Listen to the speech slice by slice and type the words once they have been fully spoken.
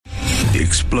The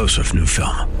explosive new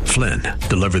film, Flynn,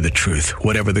 deliver the truth,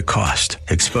 whatever the cost,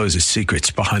 exposes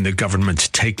secrets behind the government's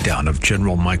takedown of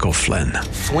General Michael Flynn.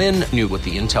 Flynn knew what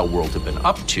the intel world had been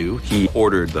up to. He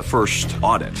ordered the first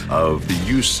audit of the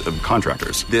use of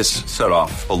contractors. This set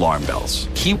off alarm bells.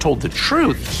 He told the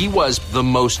truth. He was the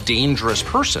most dangerous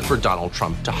person for Donald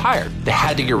Trump to hire. They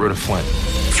had to get rid of Flynn.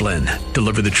 Flynn,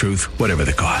 deliver the truth, whatever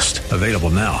the cost. Available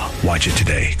now. Watch it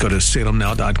today. Go to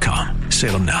salemnow.com.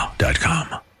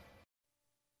 salemnow.com.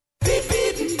 Beep,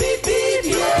 beep, beep, beep,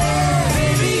 yeah.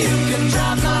 Baby, you can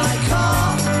drive my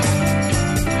car.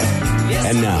 Yes,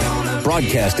 and now,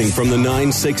 broadcasting from the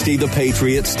 960 The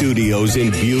Patriot Studios in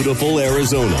beautiful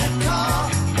Arizona,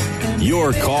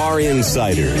 your car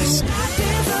insiders.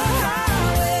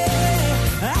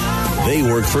 They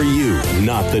work for you,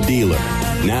 not the dealer.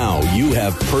 Now you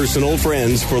have personal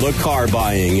friends for the car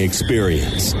buying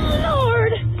experience.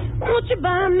 Lord, won't you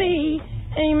buy me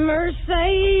a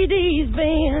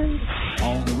Mercedes-Benz?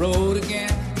 On the road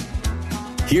again.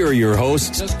 Here are your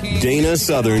hosts, Dana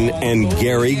Southern and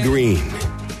Gary Green.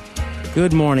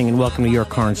 Good morning and welcome to Your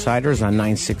Car Insiders on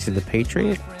 960 The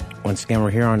Patriot. Once again,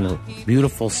 we're here on a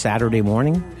beautiful Saturday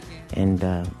morning, and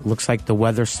looks like the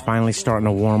weather's finally starting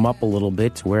to warm up a little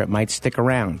bit to where it might stick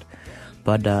around.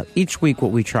 But each week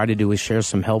what we try to do is share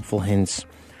some helpful hints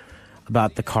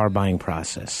about the car buying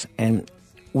process. And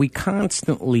we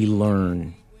constantly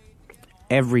learn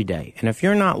every day. And if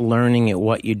you're not learning at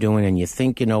what you're doing and you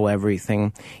think you know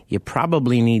everything, you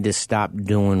probably need to stop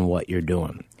doing what you're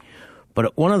doing.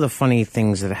 But one of the funny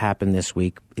things that happened this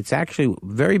week, it's actually a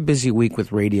very busy week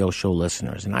with radio show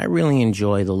listeners. And I really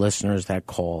enjoy the listeners that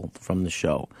call from the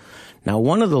show. Now,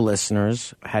 one of the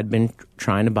listeners had been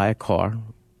trying to buy a car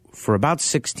for about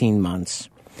 16 months.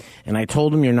 And I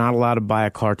told him you're not allowed to buy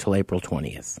a car till April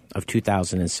 20th of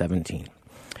 2017.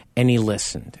 And he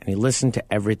listened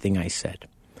to everything I said.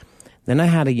 Then I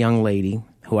had a young lady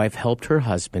who I've helped her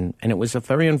husband, and it was a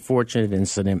very unfortunate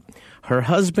incident. Her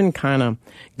husband kind of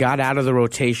got out of the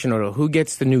rotation or who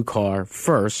gets the new car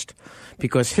first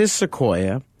because his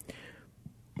Sequoia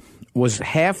was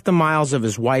half the miles of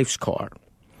his wife's car,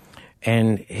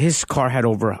 and his car had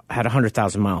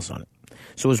 100,000 miles on it.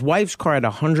 So his wife's car had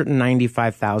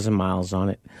 195,000 miles on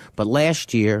it, but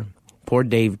last year, poor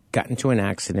Dave got into an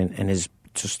accident, and his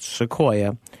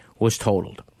Sequoia was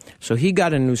totaled. So he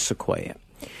got a new Sequoia.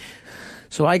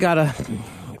 So I got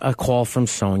a call from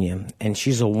Sonia, and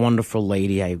she's a wonderful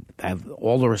lady. I have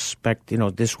all the respect. You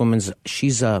know, this woman's,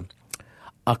 she's a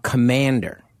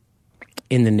commander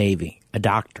in the Navy, a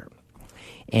doctor.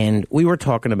 And we were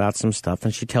talking about some stuff,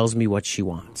 and she tells me what she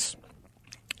wants.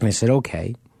 And I said,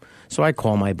 okay. So I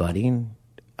call my buddy, and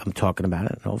I'm talking about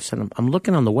it, and all of a sudden I'm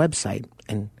looking on the website,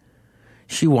 and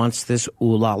she wants this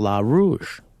Ooh La La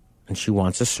Rouge, and she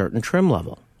wants a certain trim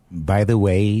level. By the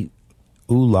way,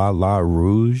 Ooh La La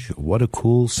Rouge, what a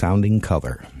cool sounding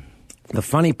color. The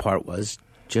funny part was,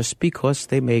 just because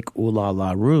they make Ooh La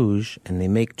La Rouge and they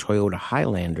make Toyota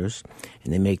Highlanders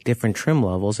and they make different trim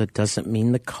levels, it doesn't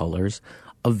mean the color's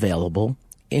available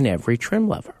in every trim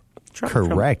level.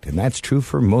 Correct, and that's true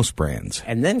for most brands.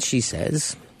 And then she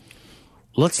says,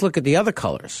 let's look at the other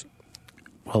colors.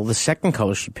 Well, the second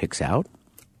color she picks out,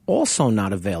 also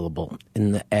not available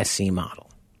in the SE model.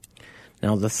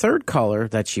 Now, the third color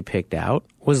that she picked out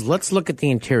was, let's look at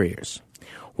the interiors.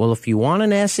 Well, if you want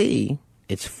an SE,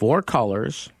 it's 4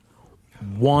 colors,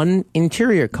 1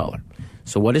 interior color.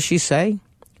 So what does she say?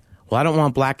 Well, I don't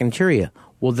want black interior.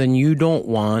 Well, then you don't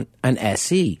want an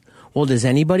SE. Well, does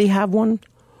anybody have one?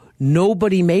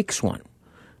 Nobody makes one.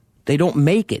 They don't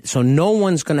make it, so no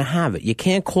one's going to have it. You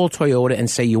can't call Toyota and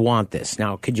say you want this.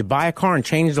 Now, could you buy a car and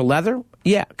change the leather?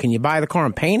 Yeah. Can you buy the car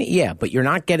and paint it? Yeah, but you're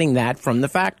not getting that from the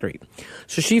factory.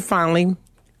 So she finally,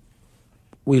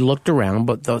 we looked around,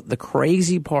 but the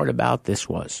crazy part about this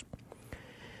was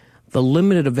the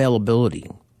limited availability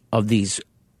of these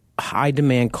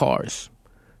high-demand cars,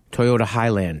 Toyota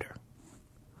Highlander,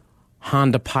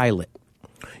 Honda Pilot.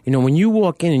 You know, when you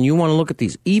walk in and you want to look at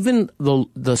these, even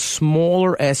the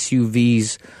smaller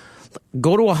SUVs,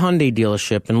 go to a Hyundai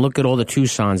dealership and look at all the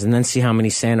Tucsons and then see how many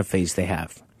Santa Fe's they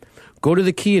have. Go to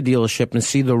the Kia dealership and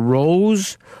see the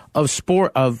rows of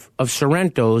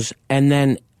Sorrentos and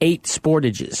then 8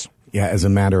 Sportages. Yeah, as a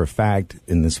matter of fact,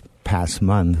 in this past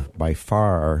month, by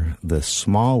far, the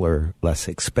smaller, less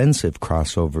expensive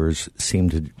crossovers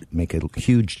seem to make a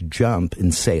huge jump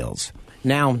in sales.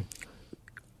 Now,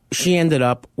 she ended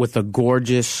up with a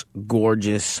gorgeous,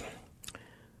 gorgeous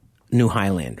new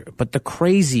Highlander. But the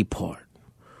crazy part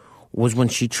was when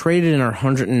she traded in her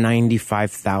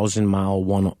 195,000-mile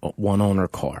one-owner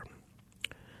car.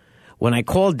 When I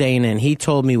called Dana and he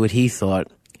told me what he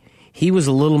thought, He was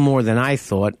a little more than I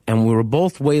thought, and we were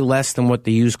both way less than what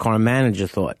the used car manager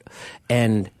thought.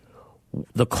 And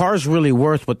the car's really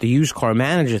worth what the used car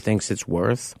manager thinks it's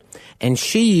worth, and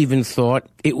she even thought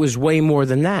it was way more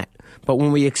than that. But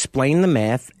when we explained the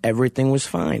math, everything was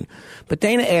fine. But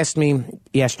Dana asked me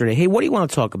yesterday, hey, what do you want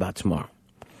to talk about tomorrow?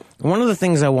 And one of the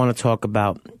things I want to talk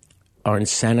about are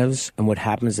incentives and what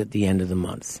happens at the end of the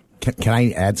month. Can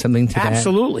I add something to that?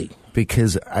 Absolutely.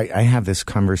 Because I have this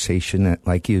conversation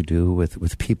like you do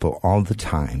with people all the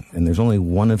time, and there's only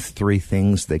one of three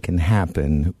things that can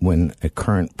happen when a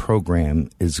current program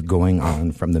is going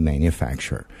on from the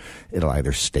manufacturer. It'll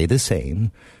either stay the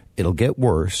same, it'll get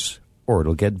worse, or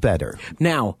it'll get better.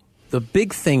 Now, the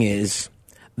big thing is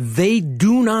they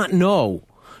do not know.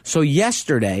 So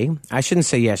yesterday, I shouldn't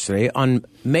say yesterday, on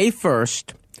May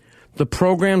 1st, the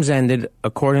programs ended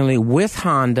accordingly with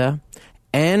Honda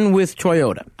and with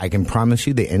Toyota. I can promise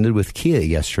you they ended with Kia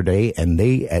yesterday, and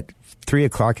they, at 3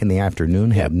 o'clock in the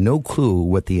afternoon, have no clue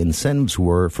what the incentives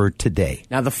were for today.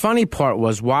 Now, the funny part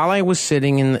was, while I was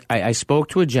sitting I spoke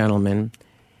to a gentleman,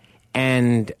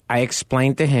 and I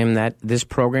explained to him that this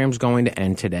program's going to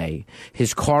end today.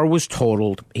 His car was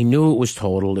totaled. He knew it was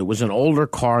totaled. It was an older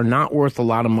car, not worth a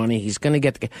lot of money. He's going to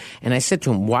get and I said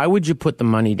to him, why would you put the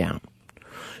money down?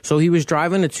 So he was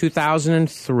driving a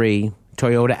 2003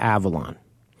 Toyota Avalon.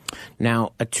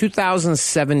 Now, a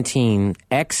 2017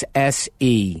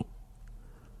 XSE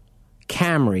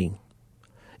Camry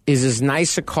is as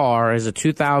nice a car as a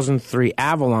 2003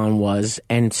 Avalon was,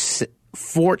 and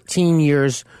 14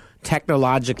 years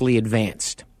technologically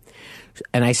advanced.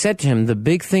 And I said to him, the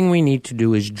big thing we need to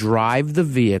do is drive the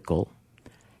vehicle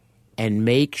and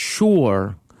make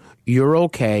sure you're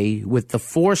okay with the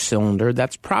 4-cylinder.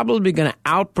 That's probably going to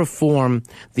outperform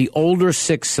the older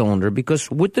 6-cylinder,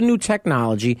 because with the new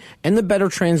technology and the better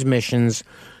transmissions,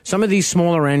 some of these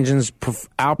smaller engines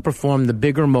outperform the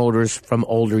bigger motors from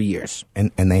older years.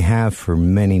 And they have for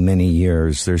many, many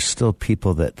years. There's still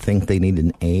people that think they need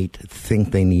an 8,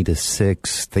 think they need a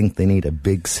 6, think they need a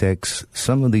big 6.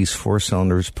 Some of these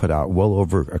 4-cylinders put out well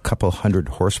over a couple hundred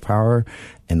horsepower,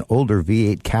 and older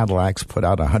V8 Cadillacs put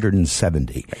out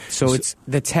 170. So it's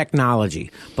the technology.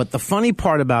 But the funny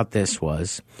part about this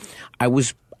was, I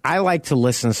like to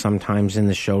listen sometimes in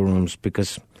the showrooms,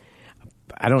 because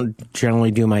I don't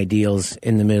generally do my deals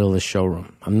in the middle of the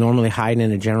showroom. I'm normally hiding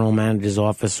in a general manager's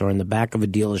office or in the back of a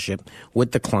dealership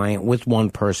with the client, with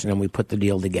one person, and we put the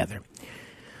deal together.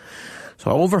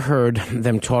 So I overheard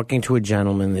them talking to a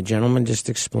gentleman. The gentleman just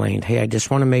explained, hey, I just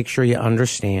want to make sure you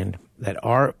understand that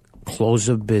our close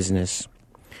of business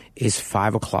is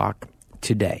 5 o'clock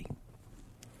today.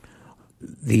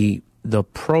 The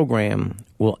program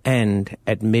will end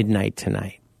at midnight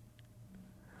tonight.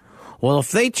 Well,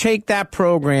 if they take that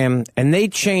program and they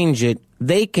change it,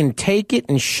 they can take it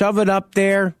and shove it up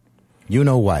there. You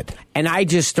know what? And I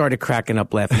just started cracking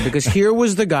up laughing, because here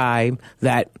was the guy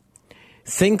that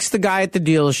thinks the guy at the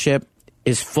dealership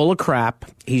is full of crap.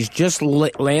 He's just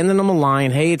landing them a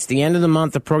line. Hey, it's the end of the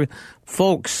month. The program,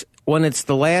 folks, when it's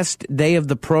the last day of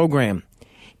the program,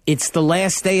 it's the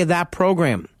last day of that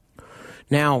program.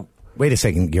 Now, wait a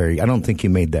second, Gary. I don't think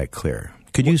you made that clear.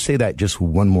 Could you say that just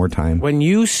one more time? When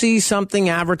you see something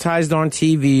advertised on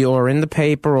TV or in the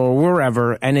paper or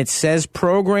wherever, and it says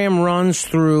program runs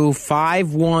through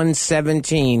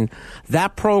 5/1/17,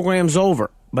 that program's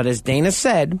over. But as Dana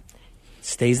said, it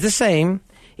stays the same.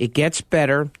 It gets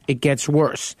better. It gets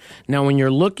worse. Now, when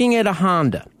you're looking at a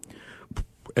Honda,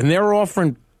 and they're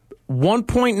offering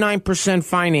 1.9%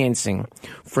 financing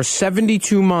for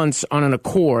 72 months on an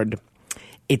Accord,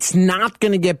 it's not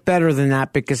going to get better than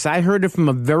that, because I heard it from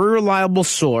a very reliable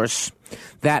source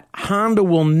that Honda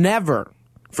will never,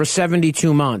 for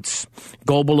 72 months,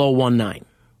 go below 1.9.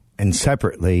 And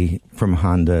separately from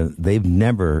Honda, they've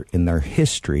never in their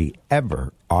history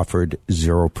ever offered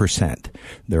 0%.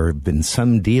 There have been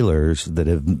some dealers that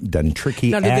have done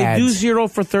tricky ads. Now, did they do 0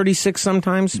 for 36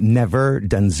 sometimes? Never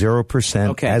done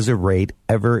 0% as a rate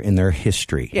ever in their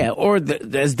history. Yeah, or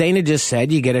as Dana just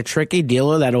said, you get a tricky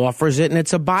dealer that offers it, and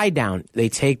it's a buy down. They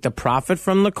take the profit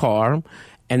from the car,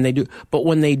 and they do. But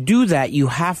when they do that, you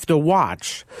have to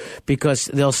watch, because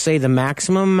they'll say the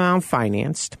maximum amount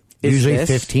financed is usually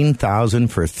this. $15,000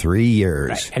 for 3 years.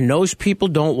 Right. And those people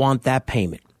don't want that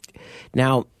payment.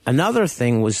 Now, another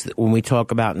thing was when we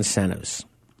talk about incentives,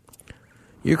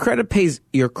 your credit plays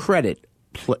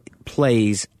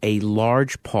a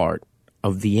large part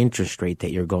of the interest rate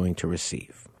that you're going to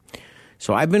receive.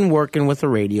 So I've been working with a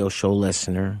radio show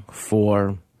listener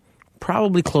for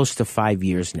probably close to 5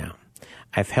 years now.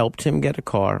 I've helped him get a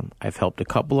car. I've helped a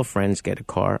couple of friends get a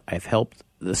car. I've helped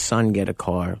the son get a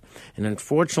car, and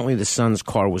unfortunately the son's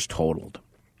car was totaled.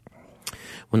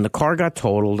 When the car got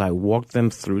totaled, I walked them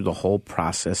through the whole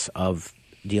process of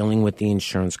dealing with the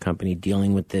insurance company,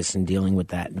 dealing with this and dealing with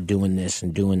that, and doing this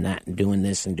and doing that and doing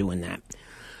this and doing that.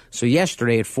 So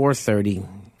yesterday at 4:30,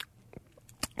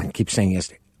 I keep saying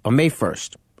yesterday, on May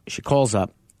 1st, she calls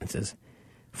up and says,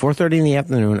 4:30 in the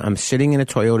afternoon, I'm sitting in a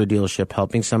Toyota dealership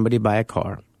helping somebody buy a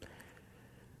car.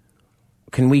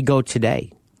 Can we go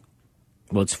today?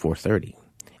 Well, it's 4:30,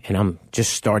 and I'm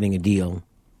just starting a deal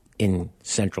in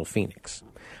Central Phoenix.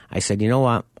 I said, you know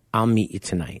what? I'll meet you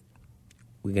tonight.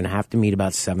 We're going to have to meet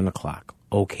about 7 o'clock.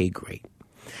 Okay, great.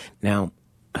 Now,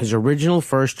 his original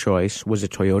first choice was a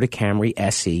Toyota Camry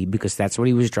SE because that's what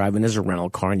he was driving as a rental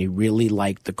car, and he really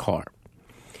liked the car.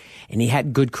 And he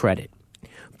had good credit.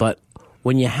 But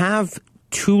when you have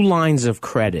 2 lines of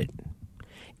credit,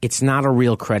 it's not a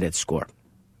real credit score.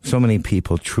 So many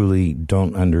people truly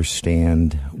don't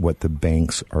understand what the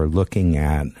banks are looking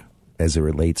at as it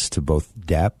relates to both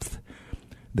depth.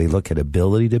 They look at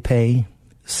ability to pay,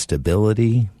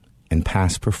 stability, and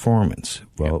past performance.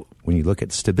 Well, when you look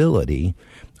at stability,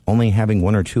 only having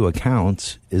 1 or 2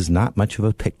 accounts is not much of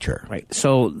a picture. Right.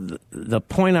 So the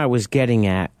point I was getting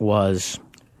at was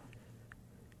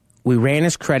we ran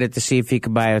his credit to see if he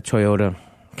could buy a Toyota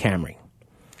Camry.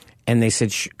 And they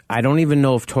said, I don't even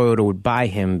know if Toyota would buy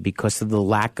him because of the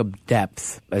lack of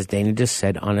depth, as Dana just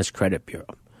said, on his credit bureau.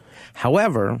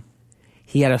 However,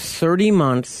 he had a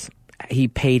 30-month, he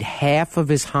paid half of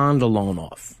his Honda loan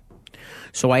off.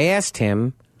 So I asked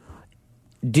him,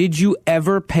 did you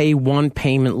ever pay one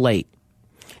payment late?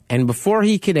 And before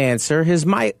he could answer, his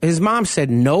mom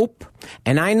said, nope.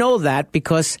 And I know that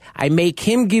because I make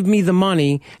him give me the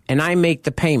money and I make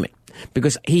the payment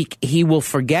because he will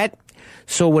forget.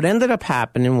 So what ended up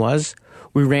happening was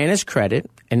we ran his credit,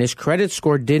 and his credit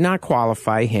score did not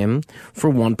qualify him for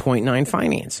 1.9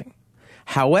 financing.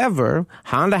 However,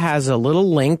 Honda has a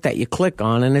little link that you click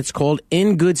on, and it's called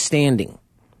In Good Standing.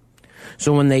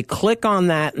 So when they click on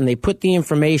that and they put the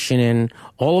information in,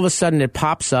 all of a sudden it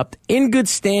pops up, In Good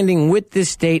Standing with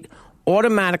this date,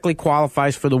 automatically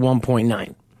qualifies for the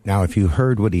 1.9. Now, if you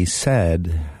heard what he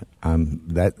said,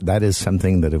 that is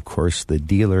something that, of course, the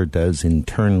dealer does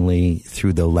internally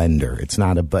through the lender. It's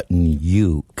not a button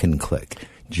you can click.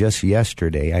 Just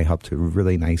yesterday, I helped a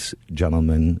really nice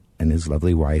gentleman and his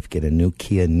lovely wife get a new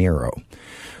Kia Niro.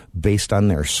 Based on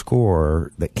their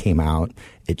score that came out,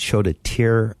 it showed a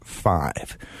tier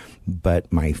 5.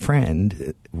 But my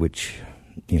friend, which,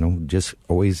 just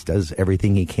always does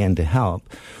everything he can to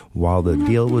help, while the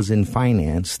deal was in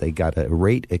finance, they got a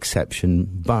rate exception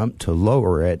bump to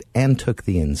lower it and took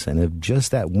the incentive.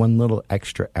 Just that one little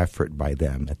extra effort by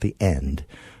them at the end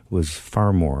was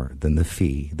far more than the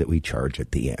fee that we charge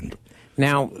at the end.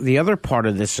 Now, the other part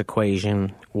of this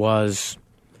equation was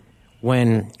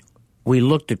when we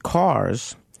looked at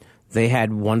cars, they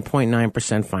had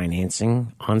 1.9%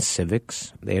 financing on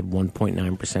Civics. They had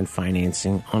 1.9%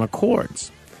 financing on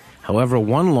Accords. However,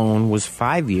 one loan was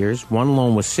 5 years, one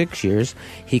loan was 6 years.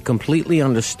 He completely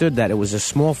understood that it was a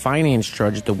small finance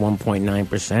charge at the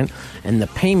 1.9%, and the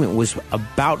payment was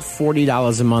about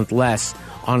 $40 a month less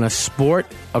on a Sport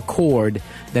Accord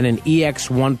than an EX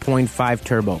 1.5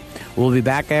 Turbo. We'll be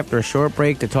back after a short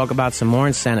break to talk about some more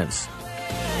incentives.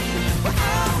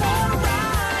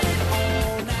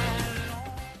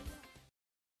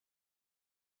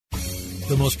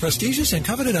 The most prestigious and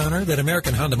coveted honor that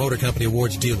American Honda Motor Company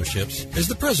awards dealerships is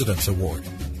the President's Award.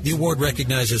 The award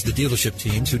recognizes the dealership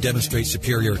teams who demonstrate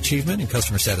superior achievement in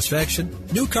customer satisfaction,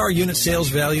 new car unit sales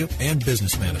value, and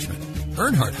business management.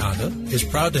 Earnhardt Honda is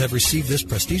proud to have received this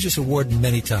prestigious award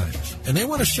many times, and they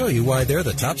want to show you why they're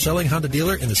the top-selling Honda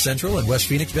dealer in the Central and West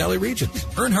Phoenix Valley regions.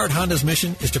 Earnhardt Honda's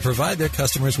mission is to provide their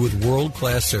customers with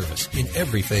world-class service in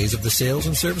every phase of the sales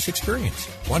and service experience.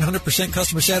 100%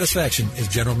 customer satisfaction is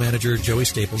General Manager Joey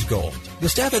Staples' goal. The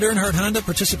staff at Earnhardt Honda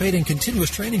participate in continuous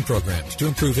training programs to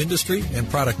improve industry and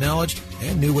product knowledge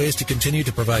and new ways to continue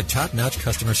to provide top-notch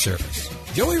customer service.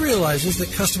 Joey realizes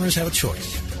that customers have a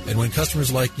choice. And when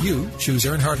customers like you choose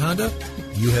Earnhardt Honda,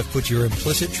 you have put your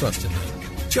implicit trust in them.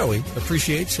 Joey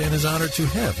appreciates and is honored to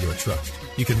have your trust.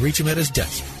 You can reach him at his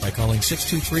desk by calling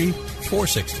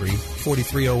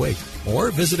 623-463-4308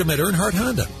 or visit him at Earnhardt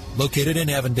Honda, located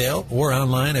in Avondale or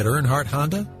online at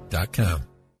earnhardthonda.com.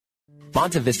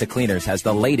 Monta Vista Cleaners has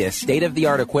the latest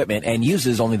state-of-the-art equipment and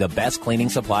uses only the best cleaning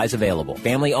supplies available.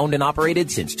 Family owned and operated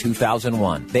since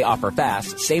 2001. They offer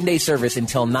fast, same-day service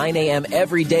until 9 a.m.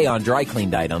 every day on dry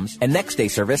cleaned items and next-day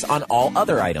service on all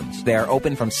other items. They are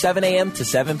open from 7 a.m. to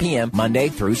 7 p.m. Monday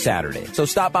through Saturday. So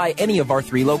stop by any of our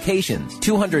 3 locations,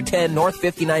 210 North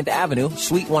 59th Avenue,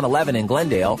 Suite 111 in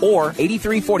Glendale, or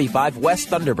 8345 West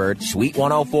Thunderbird, Suite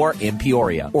 104 in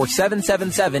Peoria, or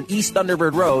 777 East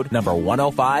Thunderbird Road, number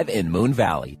 105 in Moon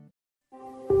Valley.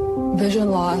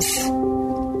 Vision loss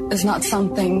is not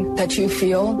something that you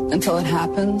feel until it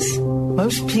happens.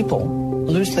 Most people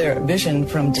lose their vision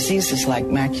from diseases like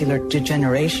macular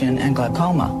degeneration and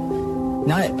glaucoma,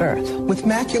 not at birth. With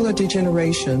macular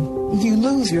degeneration, you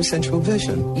lose your central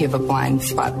vision. You have a blind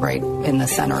spot right in the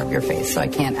center of your face, so I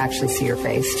can't actually see your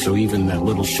face. So even that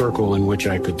little circle in which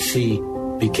I could see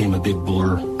became a big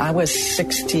blur. I was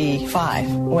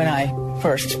 65 when I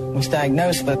first was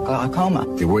diagnosed with glaucoma.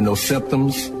 There were no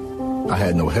symptoms. I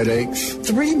had no headaches.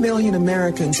 3 million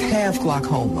Americans have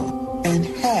glaucoma, and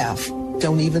half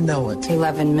don't even know it.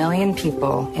 11 million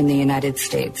people in the United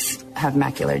States have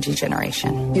macular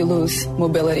degeneration. You lose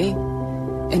mobility,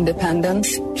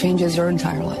 independence, changes your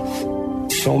entire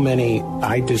life. So many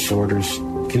eye disorders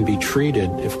can be treated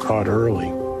if caught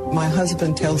early. My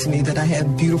husband tells me that I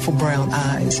have beautiful brown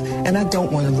eyes, and I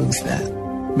don't want to lose that.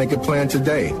 Make a plan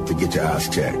today to get your eyes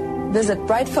checked. Visit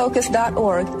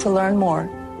brightfocus.org to learn more.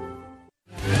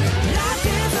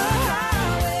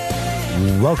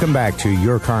 Welcome back to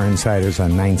Your Car Insiders on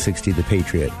 960 The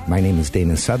Patriot. My name is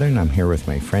Dana Southern. I'm here with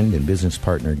my friend and business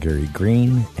partner, Gary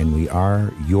Green, and we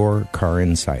are Your Car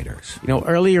Insiders. You know,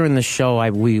 earlier in the show,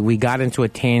 we got into a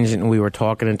tangent, and we were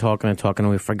talking, and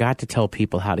we forgot to tell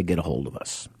people how to get a hold of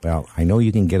us. Well, I know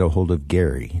you can get a hold of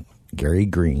Gary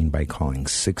Green, by calling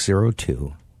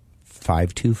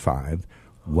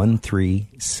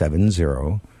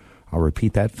 602-525-1370. I'll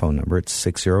repeat that phone number. It's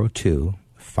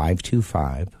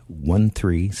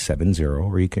 602-525-1370,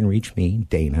 or you can reach me,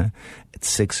 Dana, at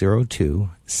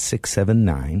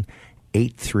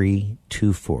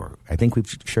 602-679-8324. I think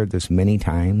we've shared this many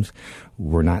times.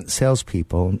 We're not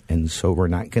salespeople, and so we're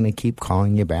not going to keep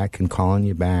calling you back and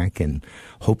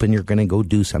hoping you're going to go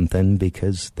do something,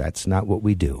 because that's not what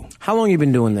we do. How long have you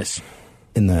been doing this?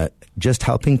 In the just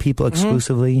helping people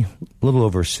exclusively, a little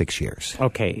over 6 years.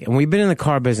 Okay, and we've been in the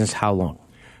car business how long?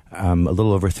 A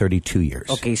little over 32 years.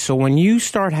 Okay, so when you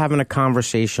start having a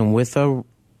conversation with a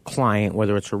client,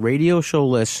 whether it's a radio show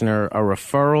listener, a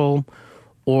referral,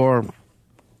 or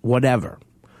whatever,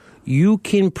 you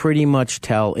can pretty much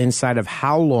tell inside of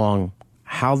how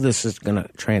this is going to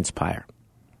transpire.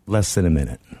 Less than a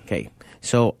minute. Okay,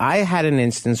 so I had an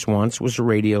instance once, was a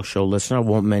radio show listener. I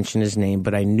won't mention his name,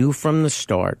 but I knew from the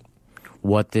start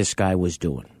what this guy was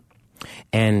doing.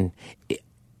 And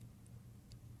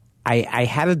I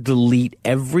had to delete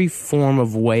every form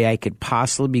of way I could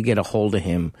possibly get a hold of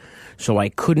him, so I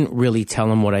couldn't really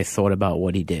tell him what I thought about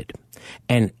what he did.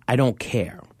 And I don't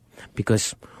care,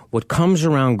 because what comes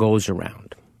around goes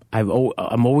around.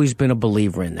 I'm always been a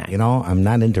believer in that. You know, I'm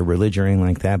not into religion or anything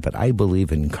like that, but I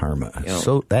believe in karma. You know,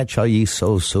 so that shall ye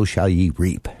sow, so shall ye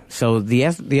reap. So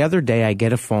the other day I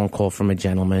get a phone call from a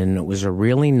gentleman, and it was a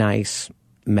really nice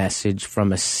message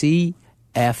from a CFO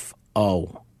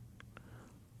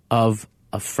of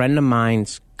a friend of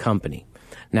mine's company.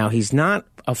 Now, he's not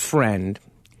a friend.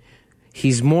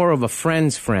 He's more of a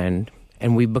friend's friend,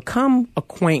 and we become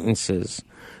acquaintances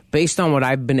based on what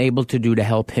I've been able to do to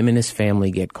help him and his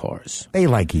family get cars. They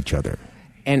like each other.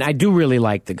 And I do really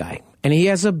like the guy. And he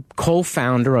has a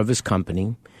co-founder of his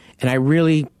company, and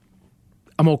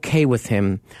I'm okay with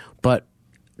him. But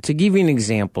to give you an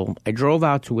example, I drove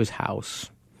out to his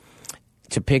house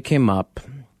to pick him up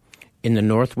in the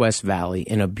Northwest Valley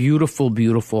in a beautiful,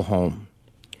 beautiful home.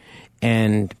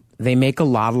 And they make a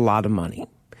lot of money.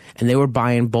 And they were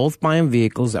both buying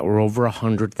vehicles that were over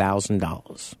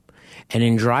 $100,000. And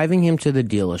in driving him to the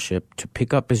dealership to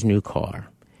pick up his new car,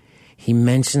 he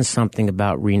mentioned something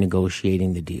about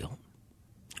renegotiating the deal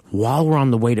while we're on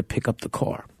the way to pick up the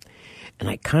car. And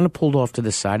I kind of pulled off to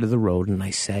the side of the road, and I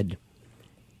said,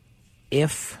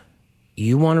 if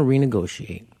you want to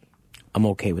renegotiate, I'm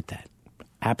okay with that.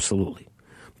 Absolutely.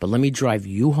 But let me drive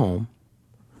you home,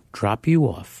 drop you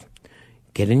off,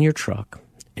 get in your truck,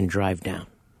 and drive down.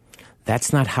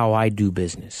 That's not how I do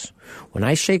business. When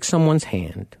I shake someone's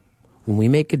hand, when we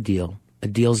make a deal's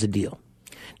a deal.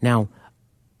 Now,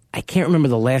 I can't remember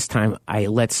the last time I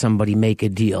let somebody make a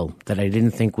deal that I didn't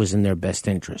think was in their best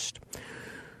interest.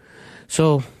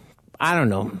 So, I don't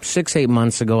know, 6-8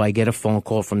 months ago, I get a phone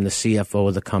call from the CFO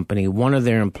of the company. One of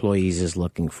their employees is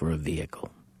looking for a vehicle.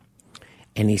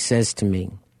 And he says to me,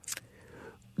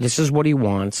 this is what he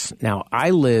wants. Now, I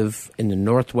live in the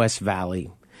Northwest Valley,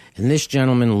 and this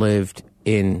gentleman lived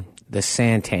in the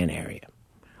Santan area.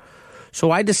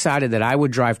 So I decided that I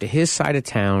would drive to his side of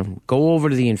town, go over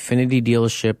to the Infinity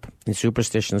dealership in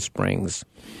Superstition Springs,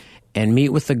 and meet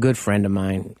with a good friend of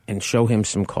mine and show him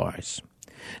some cars.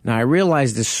 Now, I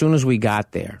realized as soon as we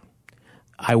got there,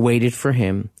 I waited for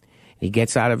him. He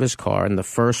gets out of his car, and the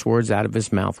first words out of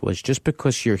his mouth was, just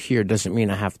because you're here doesn't mean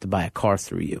I have to buy a car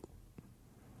through you.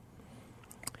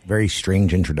 Very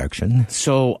strange introduction.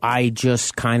 So I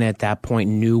just kind of at that point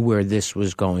knew where this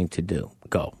was going to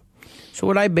go. So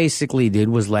what I basically did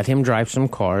was let him drive some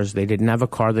cars. They didn't have a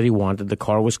car that he wanted. The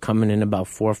car was coming in about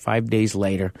 4 or 5 days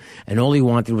later, and all he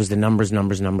wanted was the numbers. And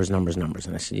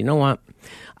I said, you know what?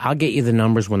 I'll get you the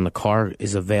numbers when the car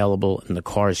is available and the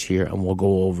car is here, and we'll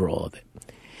go over all of it.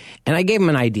 And I gave him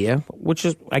an idea,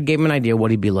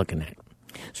 what he'd be looking at.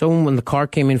 So when the car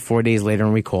came in 4 days later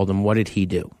and we called him, what did he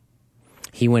do?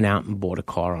 He went out and bought a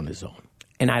car on his own.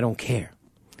 And I don't care.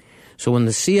 So when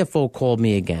the CFO called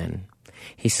me again,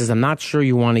 he says, I'm not sure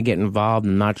you want to get involved.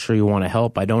 I'm not sure you want to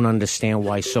help. I don't understand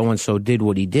why so-and-so did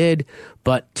what he did.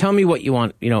 But tell me what you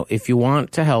want. You know, if you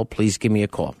want to help, please give me a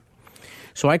call.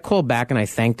 So I called back and I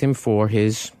thanked him for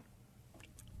his,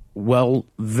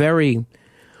 very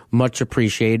much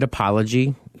appreciated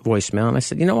apology voicemail. And I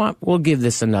said, you know what? We'll give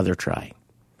this another try.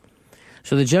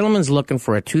 So the gentleman's looking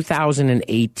for a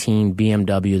 2018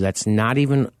 BMW that's not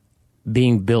even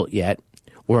being built yet,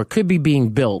 or it could be being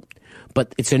built,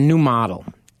 but it's a new model.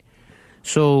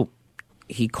 So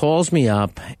he calls me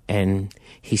up and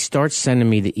he starts sending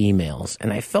me the emails.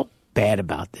 And I felt bad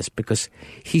about this because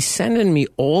he's sending me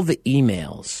all the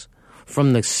emails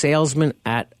from the salesman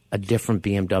at a different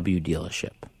BMW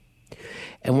dealership.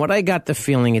 And what I got the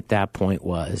feeling at that point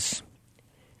was,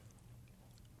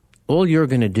 all you're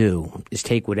going to do is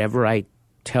take whatever I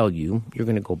tell you, you're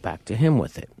going to go back to him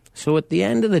with it. So at the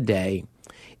end of the day,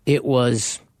 it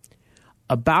was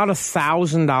about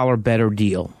 $1,000 better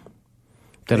deal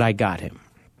that I got him.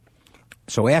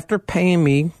 So after paying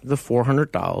me the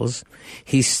 $400,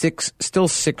 he's still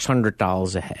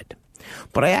 $600 ahead.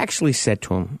 But I actually said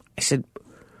to him, I said,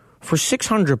 for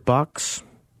 $600,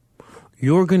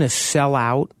 you're going to sell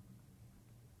out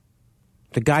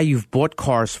the guy you've bought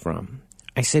cars from.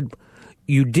 I said,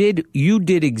 you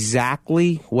did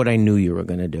exactly what I knew you were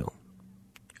going to do.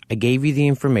 I gave you the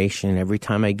information, and every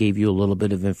time I gave you a little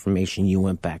bit of information, you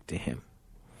went back to him.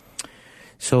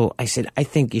 So I said, I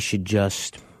think you should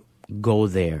just go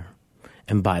there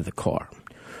and buy the car,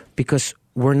 because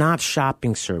we're not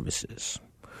shopping services.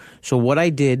 So what I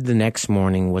did the next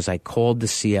morning was I called the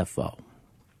CFO,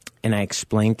 and I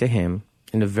explained to him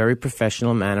in a very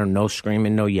professional manner, no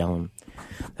screaming, no yelling,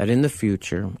 that in the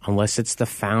future, unless it's the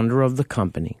founder of the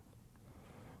company,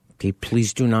 okay,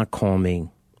 please do not call me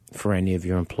for any of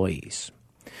your employees.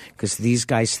 Because these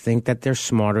guys think that they're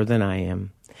smarter than I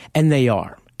am. And they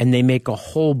are. And they make a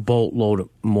whole boatload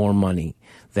more money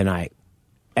than I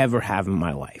ever have in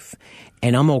my life.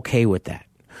 And I'm okay with that.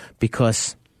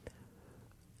 Because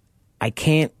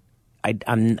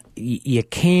you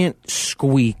can't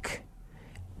squeak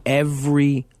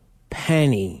every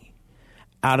penny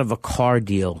out of a car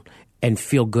deal and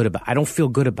feel good about it. I don't feel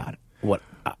good about it. What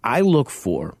I look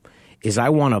for is I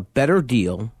want a better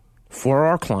deal for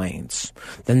our clients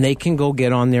than they can go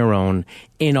get on their own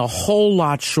in a whole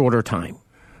lot shorter time.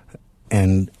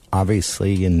 And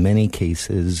obviously, in many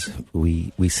cases,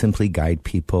 we simply guide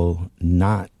people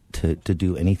not to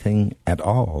do anything at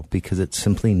all because it's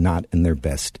simply not in their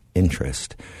best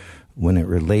interest. When it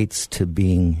relates to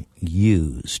being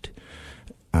used,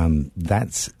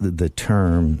 that's the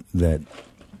term that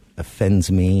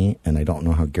offends me, and I don't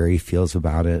know how Gary feels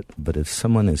about it, but if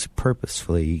someone is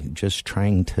purposefully just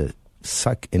trying to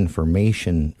suck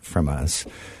information from us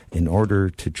in order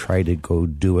to try to go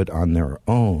do it on their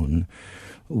own,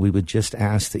 we would just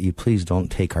ask that you please don't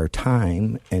take our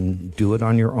time and do it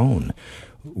on your own.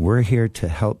 We're here to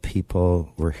help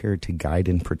people. We're here to guide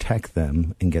and protect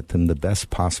them and get them the best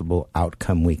possible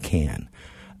outcome we can.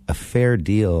 A fair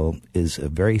deal is a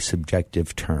very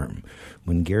subjective term.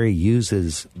 When Gary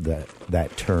uses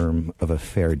that term of a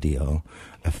fair deal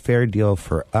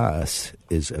for us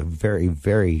is a very,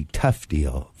 very tough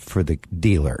deal for the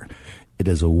dealer. It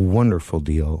is a wonderful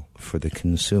deal for the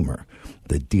consumer.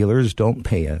 The dealers don't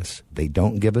pay us. They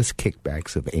don't give us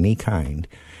kickbacks of any kind.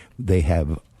 They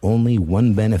have only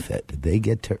one benefit. They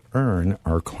get to earn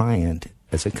our client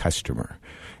as a customer.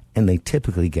 And they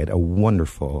typically get a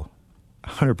wonderful,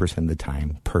 100% of the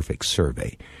time, perfect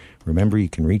survey. Remember, you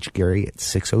can reach Gary at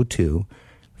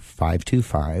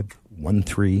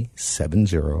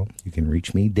 602-525-1370. You can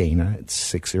reach me, Dana, at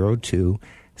 602-770-3776.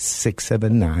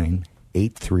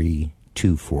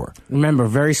 888-679-8324. Remember,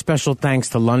 very special thanks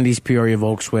to Lundy's Peoria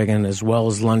Volkswagen as well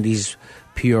as Lundy's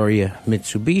Peoria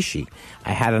Mitsubishi.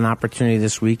 I had an opportunity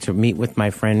this week to meet with my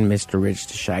friend Mr. Rich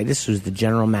Deschitis, who's the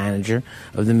general manager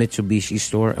of the Mitsubishi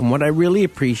store. And what I really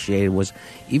appreciated was,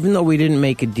 even though we didn't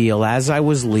make a deal, as I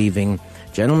was leaving,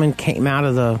 a gentleman came out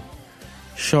of the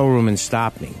showroom and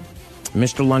stopped me.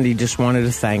 Mr. Lundy just wanted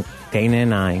to thank Dana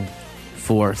and I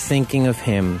for thinking of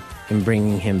him and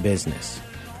bringing him business.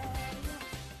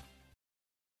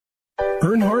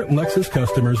 Earnhardt Lexus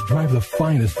customers drive the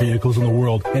finest vehicles in the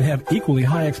world and have equally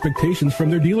high expectations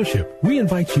from their dealership. We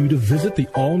invite you to visit the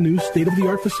all-new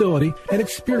state-of-the-art facility and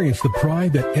experience the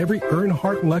pride that every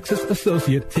Earnhardt Lexus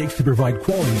associate takes to provide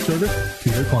quality service to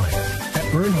their clients. At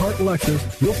Earnhardt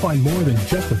Lexus, you'll find more than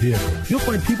just a vehicle. You'll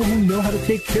find people who know how to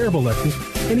take care of a Lexus,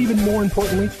 and even more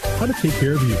importantly, how to take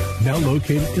care of you. Now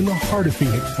located in the heart of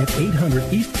Phoenix at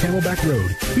 800 East Camelback Road,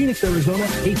 Phoenix, Arizona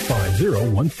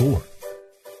 85014.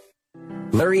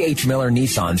 Larry H. Miller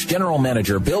Nissan's General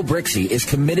Manager Bill Brixey is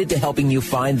committed to helping you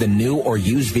find the new or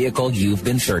used vehicle you've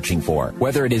been searching for.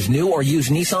 Whether it is new or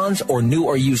used Nissans or new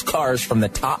or used cars from the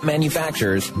top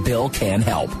manufacturers, Bill can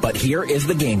help. But here is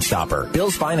the game stopper.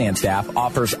 Bill's finance staff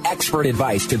offers expert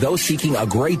advice to those seeking a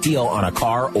great deal on a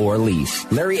car or lease.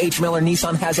 Larry H. Miller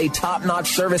Nissan has a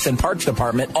top-notch service and parts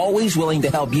department always willing to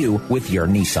help you with your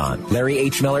Nissan. Larry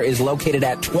H. Miller is located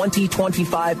at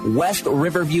 2025 West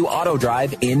Riverview Auto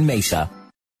Drive in Mesa.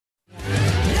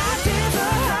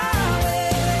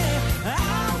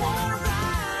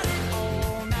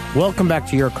 Welcome back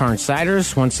to Your Car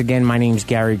Insiders. Once again, my name's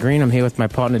Gary Green. I'm here with my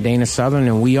partner, Dana Southern,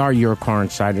 and we are Your Car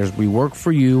Insiders. We work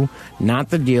for you, not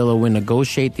the dealer. We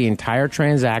negotiate the entire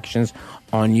transactions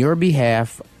on your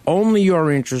behalf, only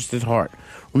your interest at heart.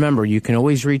 Remember, you can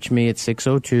always reach me at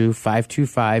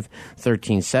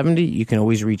 602-525-1370. You can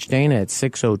always reach Dana at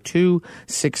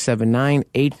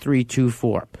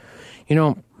 602-679-8324. You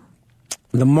know,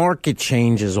 the market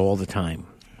changes all the time.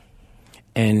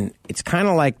 And it's kind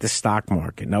of like the stock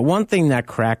market. Now, one thing that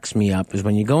cracks me up is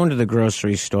when you go into the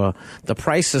grocery store, the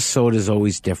price of soda is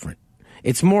always different.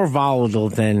 It's more volatile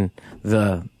than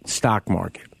the stock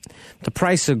market. The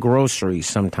price of groceries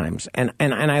sometimes. And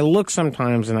I look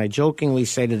sometimes and I jokingly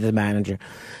say to the manager,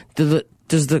 do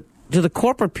the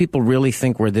corporate people really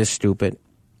think we're this stupid?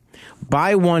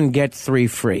 Buy one, get three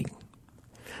free.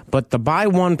 But the buy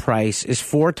one price is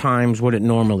 4 times what it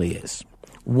normally is.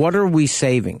 What are we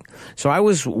saving? So I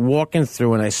was walking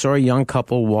through and I saw a young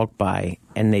couple walk by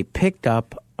and they picked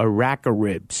up a rack of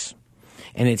ribs.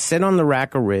 And it said on the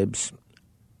rack of ribs,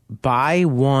 buy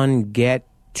one, get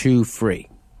 2 free.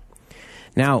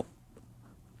 Now,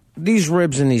 these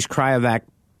ribs in these cryovac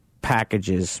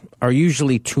packages are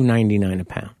usually $2.99 a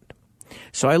pound.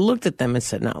 So I looked at them and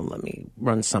said, now let me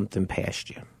run something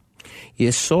past you.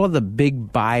 You saw the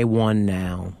big buy one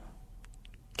now,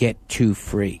 get 2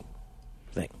 free.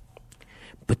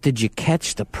 But did you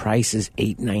catch the price is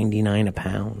 $8.99 a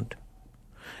pound?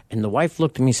 And the wife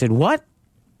looked at me and said, what?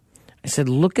 I said,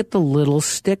 look at the little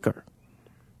sticker.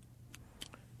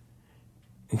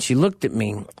 And she looked at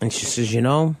me and she says, you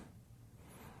know,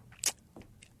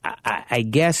 I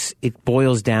guess it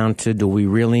boils down to, do we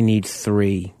really need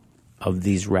 3 of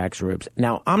these racks of ribs?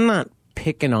 Now, I'm not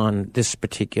picking on this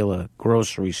particular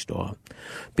grocery store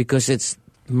because it's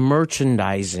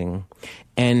merchandising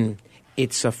and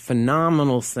it's a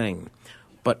phenomenal thing.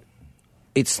 But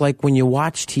it's like when you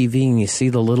watch TV and you see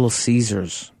the Little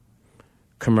Caesars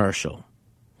commercial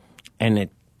and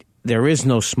there is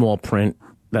no small print.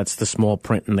 That's the small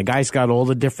print. And the guy's got all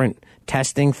the different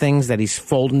testing things that he's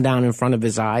folding down in front of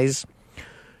his eyes.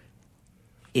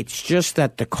 It's just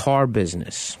that the car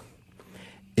business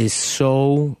is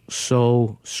so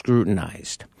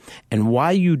scrutinized. And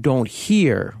why you don't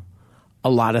hear a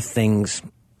lot of things,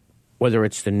 whether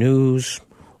it's the news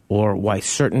or why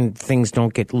certain things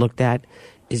don't get looked at,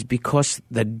 is because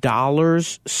the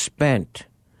dollars spent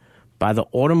by the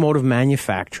automotive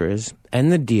manufacturers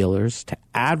and the dealers to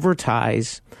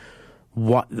advertise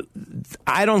what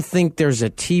I don't think there's a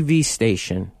TV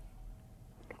station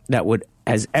that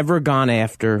has ever gone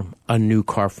after a new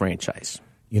car franchise.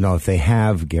 You know, if they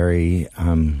have, Gary,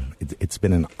 it's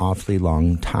been an awfully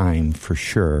long time for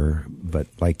sure. But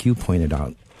like you pointed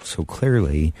out so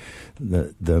clearly,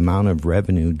 the amount of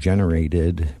revenue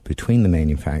generated between the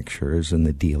manufacturers and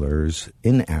the dealers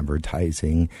in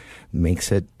advertising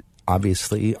makes it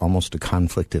obviously almost a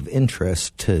conflict of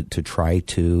interest to try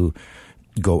to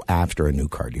go after a new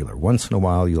car dealer. Once in a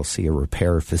while, you'll see a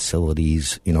repair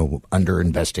facilities, under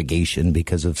investigation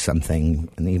because of something,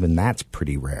 and even that's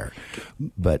pretty rare.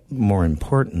 But more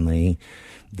importantly,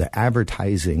 the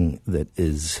advertising that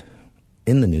is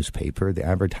in the newspaper, the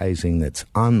advertising that's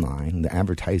online, the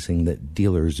advertising that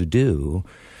dealers do,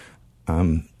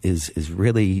 is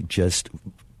really just,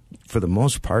 for the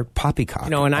most part,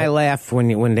 poppycock. And I laugh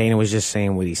when Dana was just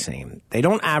saying what he's saying. They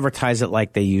don't advertise it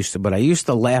like they used to, but I used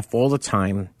to laugh all the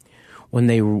time when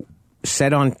they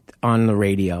said on the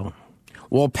radio,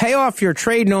 well, pay off your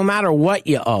trade no matter what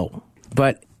you owe.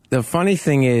 But the funny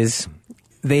thing is,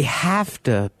 they have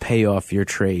to pay off your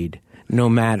trade no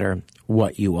matter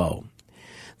what you owe.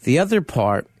 The other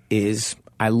part is,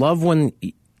 I love when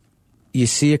you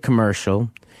see a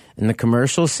commercial, and the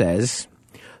commercial says,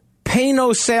 pay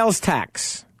no sales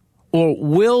tax, or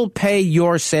we'll pay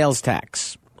your sales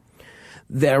tax.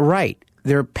 They're right.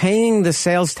 They're paying the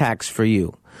sales tax for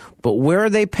you. But where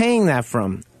are they paying that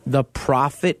from? The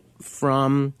profit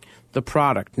from the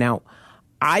product. Now,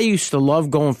 I used to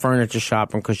love going furniture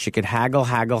shopping because you could haggle.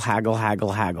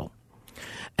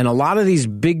 And a lot of these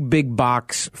big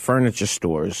box furniture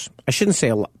stores, I shouldn't say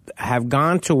a lot, have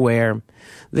gone to where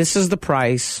this is the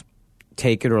price,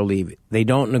 take it or leave it. They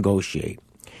don't negotiate.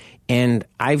 And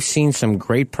I've seen some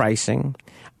great pricing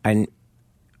in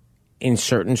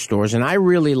certain stores, and I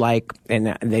really like,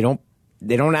 and they don't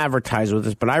advertise with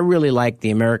this, but I really like the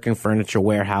American Furniture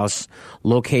Warehouse,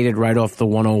 located right off the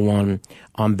 101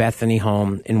 on Bethany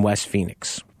Home in West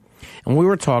Phoenix. And we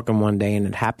were talking one day, and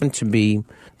it happened to be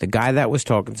the guy that was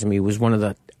talking to me was one of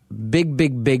the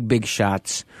big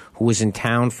shots who was in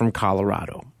town from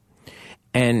Colorado.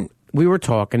 And we were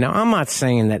talking. Now, I'm not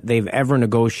saying that they've ever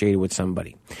negotiated with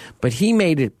somebody, but he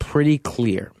made it pretty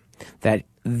clear that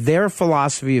their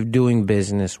philosophy of doing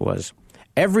business was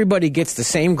everybody gets the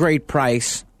same great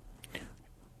price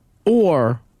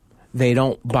or they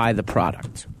don't buy the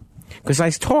product. Because I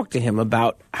talked to him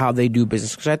about how they do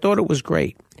business because I thought it was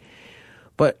great.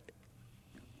 But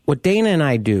what Dana and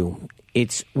I do,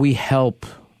 we help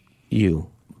you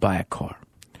buy a car.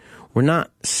 We're not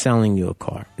selling you a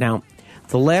car. Now,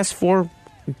 the last 4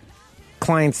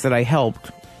 clients that I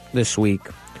helped this week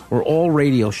were all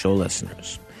radio show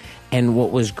listeners. And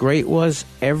what was great was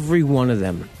every one of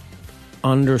them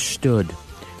understood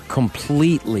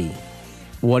completely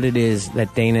what it is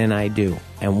that Dana and I do.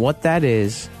 And what that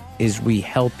is we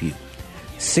help you.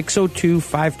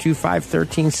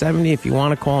 602-525-1370 if you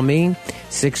want to call me.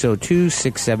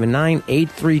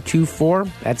 602-679-8324.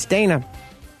 That's Dana.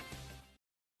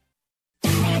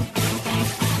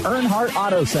 Earnhardt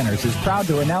Auto Centers is proud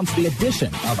to announce the addition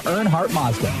of Earnhardt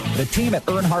Mazda. The team at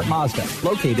Earnhardt Mazda,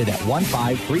 located at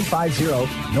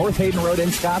 15350 North Hayden Road in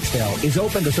Scottsdale, is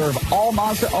open to serve all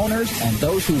Mazda owners and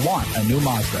those who want a new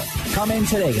Mazda. Come in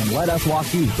today and let us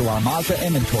walk you through our Mazda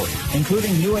inventory,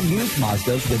 including new and used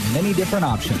Mazdas with many different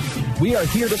options. We are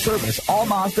here to service all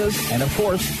Mazdas and, of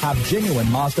course, have genuine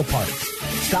Mazda parts.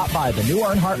 Stop by the new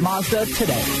Earnhardt Mazda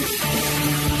today.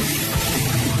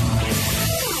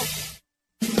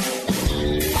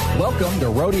 Welcome to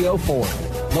Rodeo Ford,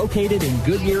 located in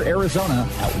Goodyear, Arizona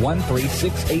at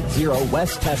 13680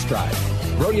 West Test Drive.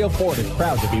 Rodeo Ford is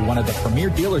proud to be one of the premier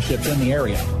dealerships in the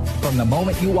area. From the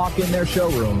moment you walk in their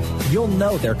showroom, you'll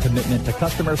know their commitment to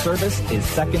customer service is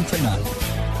second to none.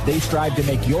 They strive to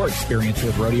make your experience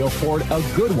with Rodeo Ford a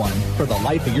good one for the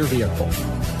life of your vehicle.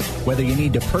 Whether you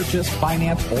need to purchase,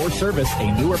 finance, or service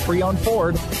a new or pre-owned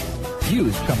Ford,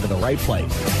 you've come to the right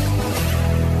place.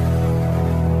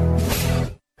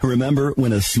 Remember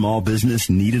when a small business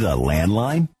needed a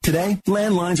landline? Today,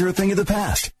 landlines are a thing of the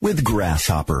past with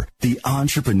Grasshopper, the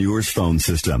entrepreneur's phone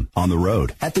system. On the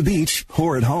road, at the beach,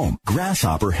 or at home,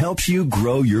 Grasshopper helps you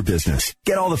grow your business.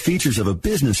 Get all the features of a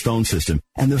business phone system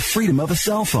and the freedom of a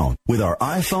cell phone with our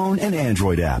iPhone and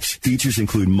Android apps. Features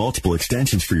include multiple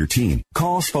extensions for your team,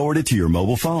 calls forwarded to your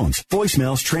mobile phones,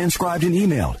 voicemails transcribed and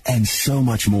emailed, and so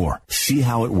much more. See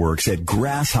how it works at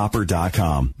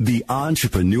grasshopper.com, the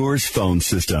entrepreneur's phone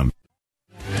system.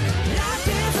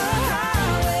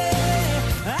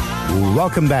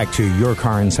 Welcome back to Your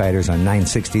Car Insiders on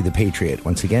 960 The Patriot.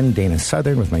 Once again, Dana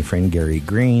Southern with my friend Gary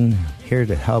Green, here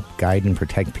to help guide and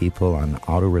protect people on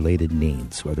auto-related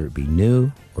needs, whether it be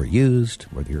new or used,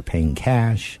 whether you're paying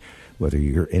cash, whether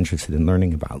you're interested in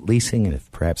learning about leasing, and if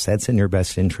perhaps that's in your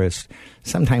best interest.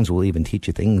 Sometimes we'll even teach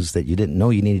you things that you didn't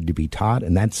know you needed to be taught,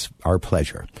 and that's our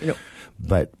pleasure.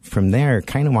 But from there,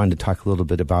 kind of wanted to talk a little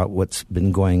bit about what's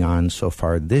been going on so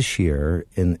far this year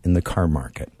in the car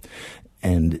market.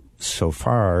 And so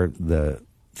far,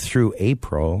 through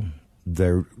April,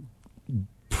 they're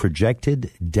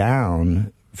projected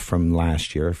down from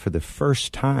last year for the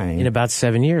first time in about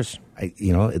 7 years.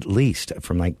 At least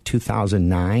from like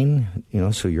 2009.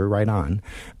 So you're right on.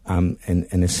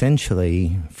 And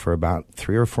essentially, for about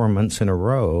 3 or 4 months in a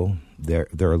row,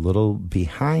 they're a little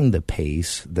behind the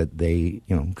pace that they,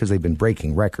 because they've been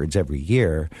breaking records every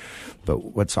year.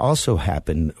 But what's also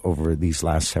happened over these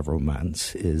last several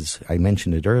months is, I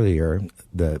mentioned it earlier,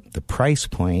 the price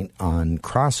point on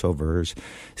crossovers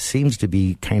seems to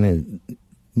be kind of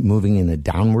moving in a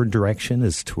downward direction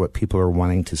as to what people are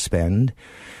wanting to spend.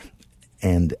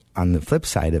 And on the flip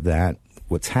side of that,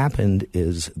 what's happened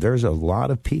is there's a lot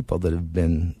of people that have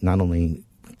been not only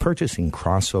purchasing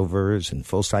crossovers and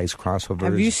full-size crossovers.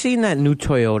 Have you seen that new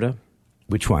Toyota?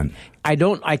 Which one? I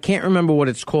can't remember what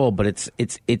it's called, but it's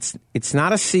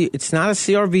not a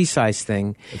CRV size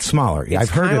thing. It's smaller. Yeah, I've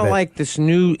heard of it. It's kind of like this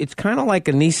new. It's kind of like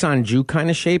a Nissan Juke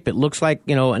kind of shape. It looks like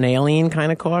an alien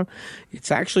kind of car. It's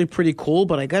actually pretty cool,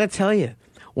 but I got to tell you,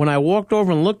 when I walked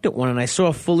over and looked at one and I saw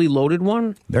a fully loaded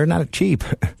one, they're not cheap.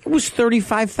 It was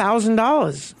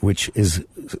 $35,000, which is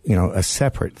a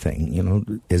separate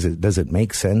thing. Does it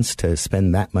make sense to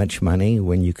spend that much money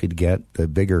when you could get a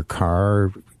bigger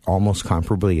car, almost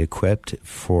comparably equipped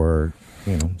for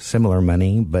similar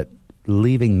money? But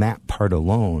leaving that part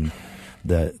alone,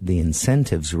 the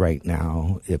incentives right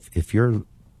now, if you're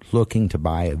looking to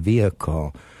buy a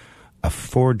vehicle, a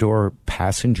 4-door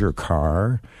passenger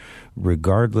car,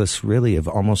 regardless really of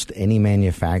almost any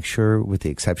manufacturer, with the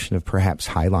exception of perhaps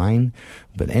Highline,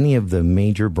 but any of the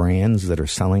major brands that are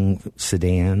selling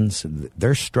sedans,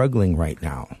 they're struggling right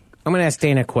now. I'm going to ask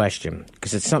Dana a question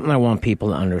because it's something I want people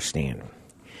to understand.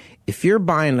 If you're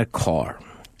buying a car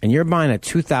and you're buying a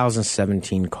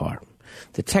 2017 car,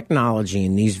 the technology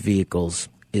in these vehicles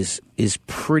is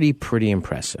pretty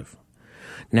impressive.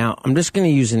 Now, I'm just going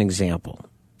to use an example.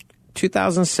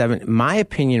 2007, in my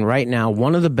opinion, right now,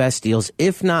 one of the best deals,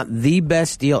 if not the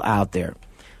best deal out there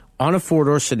on a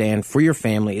 4-door sedan for your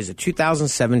family is a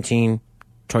 2017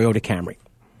 Toyota Camry.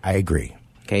 I agree.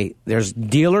 Okay, there's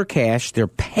dealer cash. They're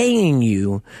paying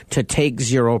you to take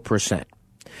 0%.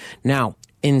 Now,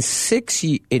 next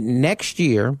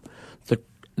year,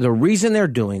 the reason they're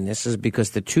doing this is because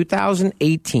the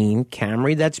 2018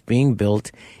 Camry that's being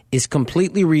built is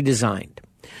completely redesigned.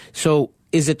 So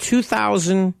is a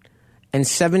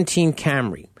 2017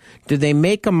 Camry, do they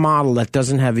make a model that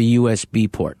doesn't have a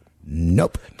USB port?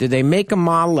 Nope. Do they make a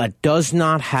model that does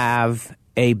not have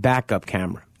a backup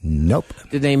camera? Nope.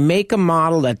 Do they make a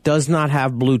model that does not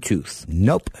have Bluetooth?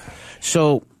 Nope.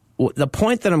 So the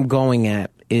point that I'm going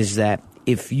at is that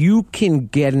if you can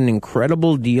get an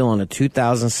incredible deal on a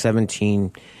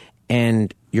 2017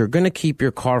 and you're going to keep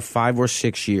your car 5 or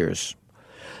 6 years,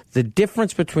 the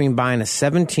difference between buying a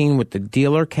 17 with the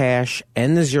dealer cash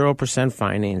and the 0%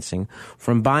 financing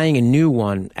from buying a new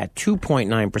one at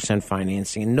 2.9%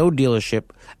 financing and no dealership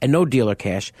and no dealer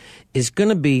cash is going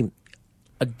to be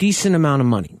a decent amount of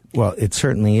money. Well, it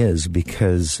certainly is,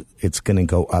 because it's going to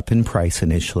go up in price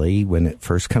initially when it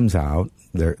first comes out.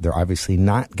 They're obviously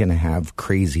not going to have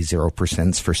crazy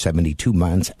 0% for 72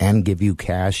 months and give you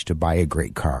cash to buy a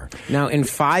great car. Now, in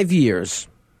 5 years,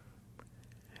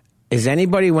 is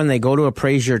anybody, when they go to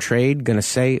appraise your trade, going to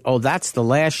say, oh, that's the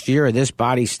last year of this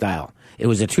body style? It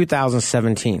was a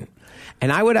 2017.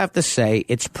 And I would have to say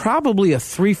it's probably a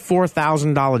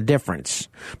 $3,000-$4,000 difference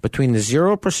between the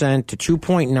 0% to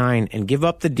 2.9 and give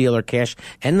up the dealer cash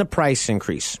and the price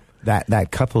increase. That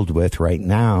coupled with right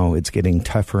now, it's getting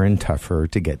tougher and tougher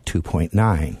to get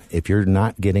 2.9. If you're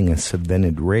not getting a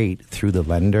subvented rate through the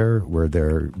lender where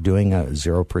they're doing a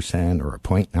 0% or a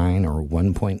 0.9 or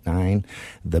 1.9,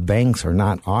 the banks are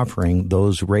not offering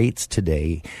those rates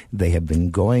today. They have been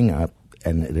going up,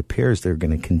 and it appears they're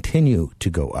going to continue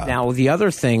to go up. Now, the other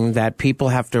thing that people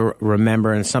have to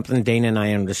remember, and something Dana and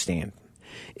I understand,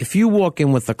 if you walk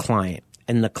in with a client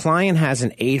and the client has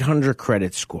an 800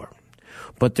 credit score,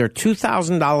 but they're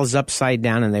 $2,000 upside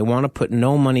down and they want to put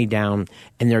no money down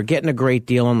and they're getting a great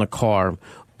deal on the car,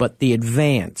 but the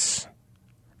advance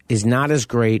is not as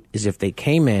great as if they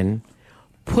came in,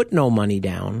 put no money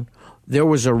down, there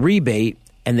was a rebate,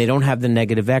 and they don't have the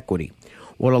negative equity.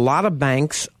 What a lot of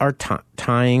banks are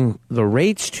tying the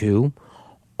rates to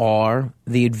are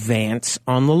the advance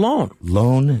on the loan.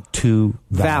 Loan to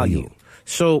value.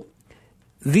 So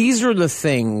these are the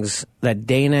things that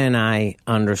Dana and I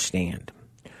understand.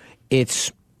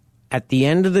 It's, at the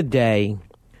end of the day,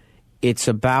 it's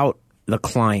about the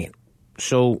client.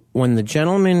 So when the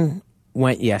gentleman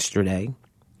went yesterday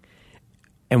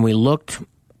and we looked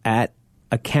at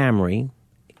a Camry,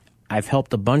 I've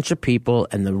helped a bunch of people,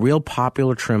 and the real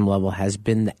popular trim level has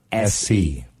been the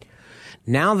SE.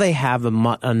 Now they have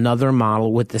another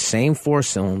model with the same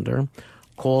four-cylinder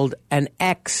called an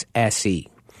XSE.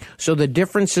 So the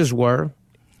differences were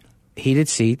heated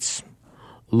seats,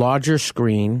 larger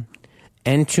screen,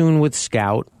 Entune with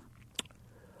Scout,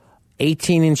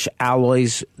 18-inch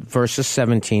alloys versus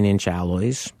 17-inch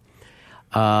alloys,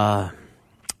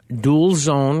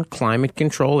 dual-zone climate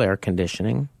control air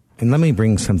conditioning. And let me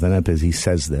bring something up as he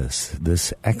says this.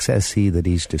 This XSE that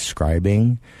he's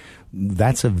describing,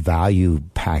 that's a value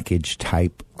package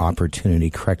type opportunity.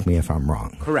 Correct me if I'm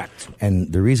wrong. Correct.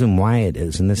 And the reason why it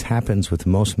is, and this happens with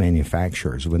most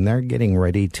manufacturers, when they're getting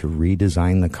ready to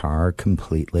redesign the car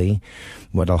completely,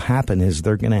 what'll happen is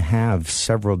they're going to have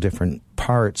several different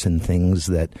parts and things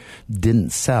that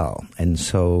didn't sell. And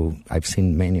so I've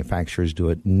seen manufacturers do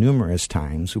it numerous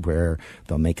times where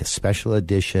they'll make a special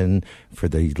edition for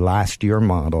the last year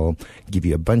model, give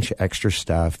you a bunch of extra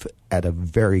stuff at a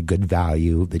very good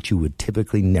value that you would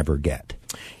typically never get.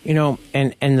 You know,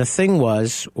 and the thing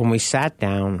was, when we sat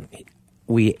down,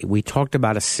 we talked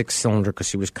about a 6-cylinder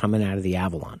because he was coming out of the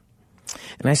Avalon.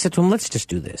 And I said to him, let's just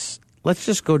do this. Let's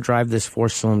just go drive this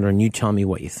 4-cylinder and you tell me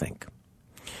what you think.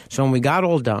 So when we got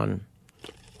all done,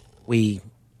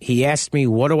 he asked me,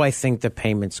 what do I think the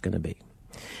payment's going to be?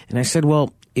 And I said,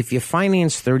 well, if you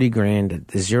finance $30,000 at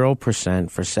the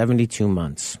 0% for 72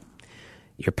 months,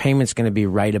 your payment's going to be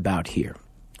right about here.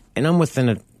 And I'm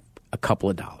within a couple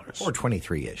of dollars. Or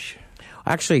 23-ish.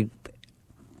 Actually,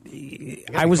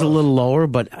 I was a little lower,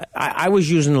 but I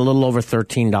was using a little over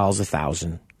 $13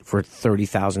 $1,000 for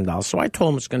 $30,000. So I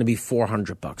told him it's going to be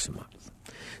 $400 a month.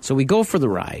 So we go for the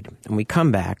ride, and we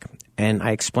come back, and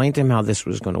I explained to him how this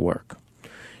was going to work.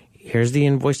 Here's the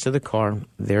invoice to the car.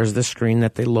 There's the screen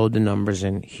that they load the numbers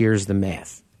in. Here's the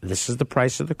math. This is the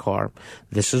price of the car.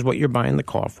 This is what you're buying the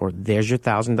car for. There's your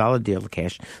 $1,000 deal of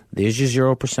cash. There's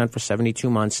your 0% for 72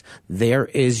 months. There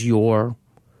is your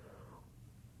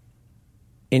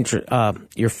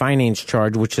finance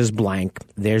charge, which is blank.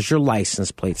 There's your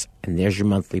license plates, and there's your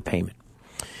monthly payment.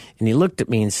 And he looked at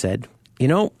me and said, you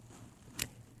know,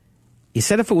 he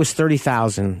said if it was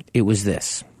 $30,000, it was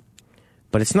this.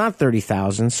 But it's not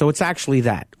 $30,000, so it's actually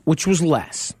that, which was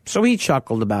less. So he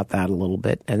chuckled about that a little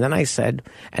bit. And then he said,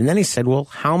 well,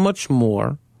 how much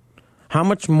more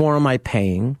am I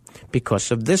paying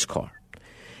because of this car?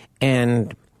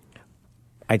 And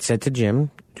I said to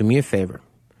Jim, do me a favor.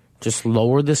 Just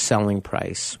lower the selling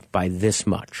price by this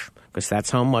much, because that's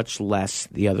how much less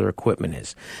the other equipment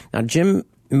is. Now, Jim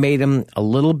made him a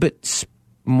little bit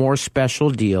more special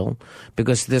deal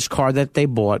because this car that they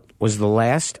bought was the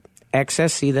last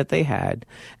XSE that they had,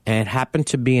 and it happened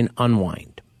to be an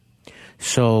unwind.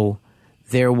 So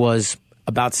there was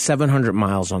about 700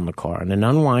 miles on the car. And an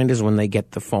unwind is when they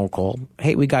get the phone call,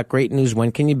 hey, we got great news.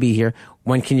 When can you be here?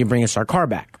 When can you bring us our car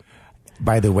back?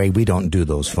 By the way, we don't do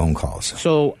those phone calls.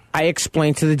 So I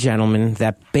explained to the gentleman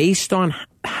that based on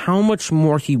how much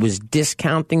more he was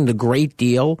discounting the great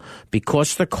deal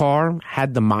because the car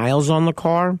had the miles on the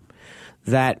car,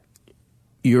 that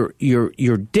your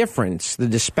difference, the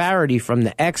disparity from the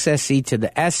XSE to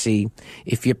the SE,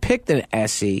 if you picked an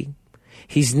SE,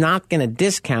 he's not going to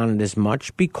discount it as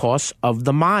much because of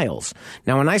the miles.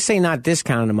 Now, when I say not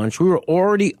discounted as much, we were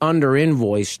already under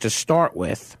invoiced to start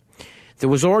with. There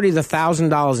was already the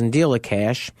 $1,000 in dealer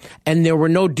cash, and there were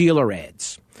no dealer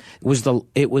ads.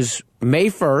 It was May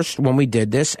 1st when we did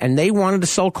this, and they wanted to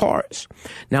sell cars.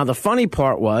 Now, the funny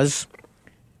part was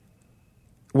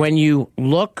when we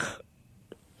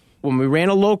ran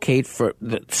a locate for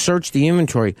search the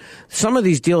inventory, some of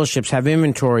these dealerships have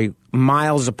inventory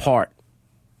miles apart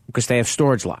because they have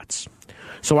storage lots.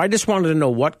 So I just wanted to know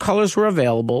what colors were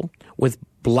available with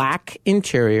black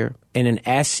interior in an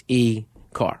SE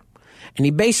car. And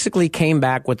he basically came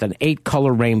back with an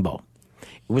 8-color rainbow.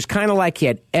 It was kind of like he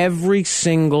had every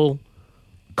single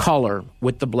color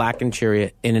with the black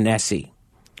interior in an SE.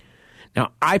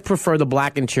 Now, I prefer the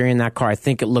black interior in that car. I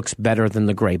think it looks better than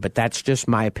the gray, but that's just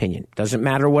my opinion. Doesn't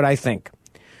matter what I think.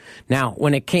 Now,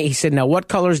 when it came, he said, now, what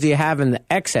colors do you have in the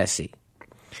XSE?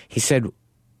 He said,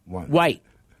 white.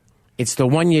 It's the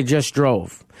one you just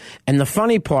drove. And the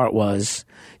funny part was,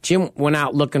 Jim went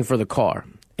out looking for the car.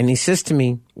 And he says to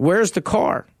me, where's the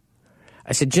car?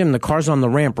 I said, Jim, the car's on the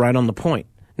ramp right on the point.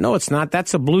 No, it's not.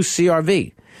 That's a blue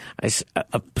CRV. A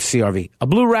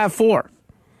blue RAV4.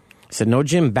 I said, no,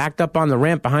 Jim, backed up on the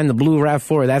ramp behind the blue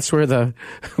RAV4. That's where the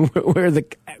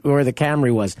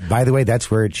Camry was. By the way,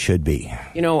 that's where it should be.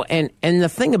 You know, and the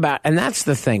thing and that's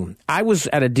the thing. I was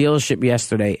at a dealership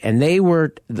yesterday, and they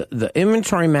were, the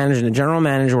inventory manager and the general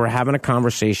manager were having a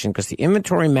conversation because the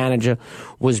inventory manager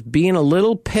was being a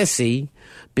little pissy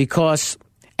because,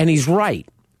 and he's right,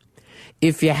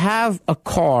 if you have a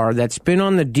car that's been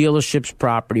on the dealership's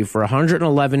property for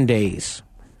 111 days,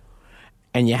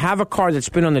 and you have a car that's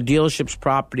been on the dealership's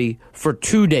property for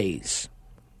 2 days,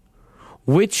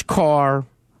 which car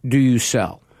do you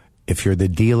sell? If you're the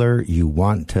dealer, you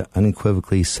want to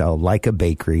unequivocally sell, like a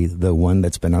bakery, the one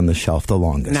that's been on the shelf the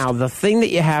longest. Now, the thing that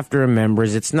you have to remember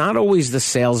is it's not always the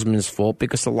salesman's fault,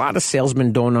 because a lot of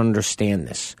salesmen don't understand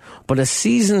this. But a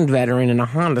seasoned veteran in a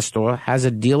Honda store has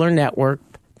a dealer network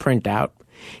printout.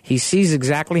 He sees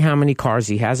exactly how many cars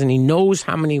he has, and he knows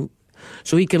how many,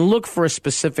 so he can look for a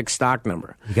specific stock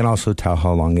number. You can also tell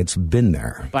how long it's been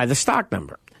there by the stock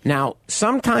number. Now,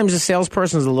 sometimes the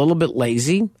salesperson is a little bit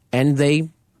lazy, and they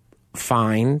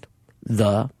find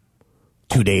the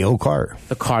 2-day-old car.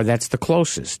 The car that's the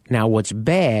closest. Now, what's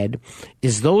bad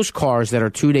is those cars that are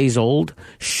 2 days old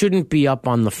shouldn't be up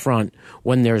on the front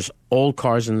when there's old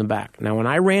cars in the back. Now, when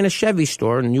I ran a Chevy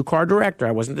store, a new car director,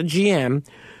 I wasn't the GM,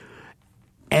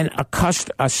 and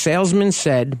a salesman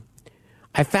said,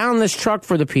 I found this truck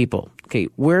for the people. Okay,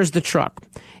 where's the truck?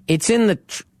 It's in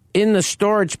the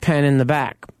storage pen in the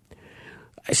back.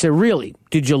 I said, really?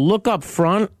 Did you look up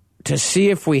front to see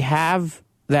if we have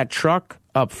that truck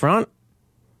up front?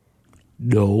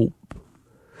 Nope.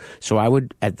 So I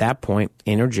would, at that point,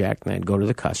 interject, and I'd go to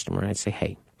the customer, and I'd say,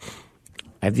 hey,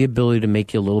 I have the ability to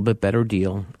make you a little bit better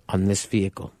deal on this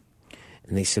vehicle.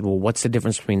 And they said, well, what's the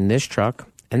difference between this truck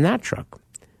and that truck?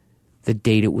 The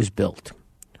date it was built.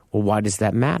 Well, why does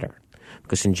that matter?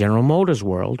 Because in General Motors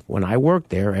world, when I worked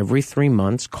there, every 3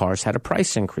 months, cars had a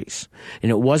price increase. And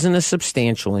it wasn't a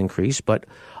substantial increase, but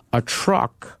a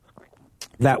truck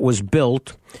that was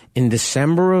built in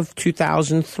December of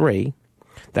 2003,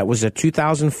 that was a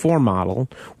 2004 model,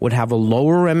 would have a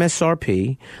lower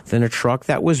MSRP than a truck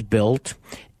that was built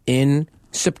in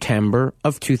September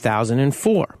of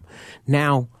 2004.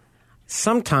 Now,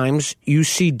 sometimes you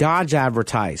see Dodge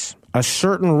advertise a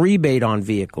certain rebate on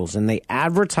vehicles, and they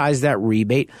advertise that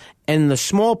rebate, and the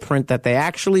small print that they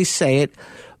actually say it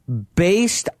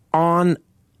based on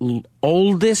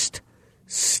oldest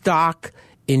stock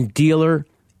in dealer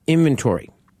inventory.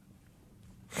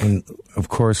 And, of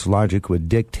course, logic would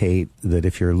dictate that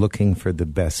if you're looking for the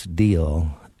best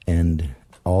deal and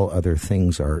all other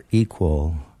things are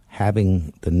equal,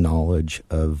 having the knowledge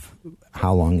of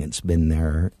how long it's been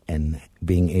there and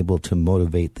being able to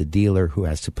motivate the dealer who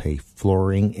has to pay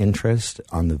flooring interest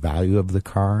on the value of the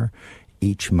car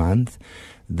each month,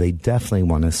 they definitely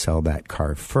want to sell that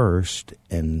car first,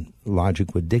 and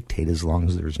logic would dictate as long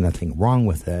as there's nothing wrong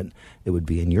with it, it would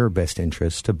be in your best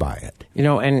interest to buy it. You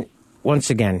know, and once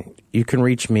again, you can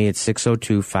reach me at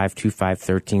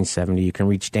 602-525-1370. You can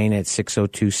reach Dana at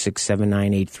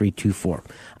 602-679-8324.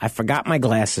 I forgot my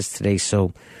glasses today,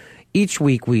 so each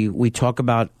week we talk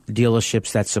about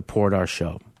dealerships that support our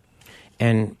show.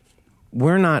 And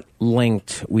we're not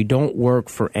linked. We don't work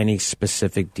for any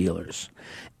specific dealers.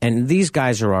 And these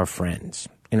guys are our friends.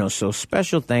 You know, so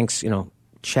special thanks, you know,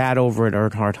 Chad over at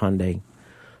Earnhardt Hyundai,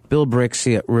 Bill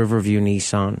Brixey at Riverview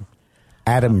Nissan,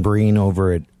 Adam Breen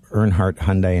over at Earnhardt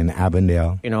Hyundai in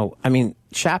Avondale. You know, I mean,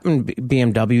 Chapman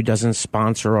BMW doesn't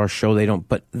sponsor our show. They don't,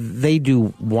 but they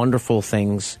do wonderful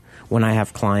things when I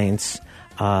have clients.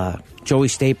 Joey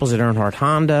Staples at Earnhardt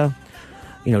Honda,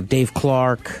 you know, Dave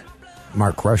Clark,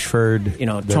 Mark Rushford, you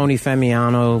know, Tony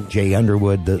Femiano, Jay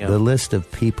Underwood, the list of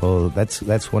people.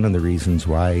 That's one of the reasons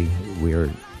why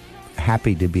we're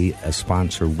happy to be a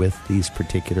sponsor with these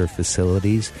particular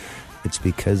facilities. It's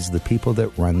because the people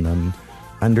that run them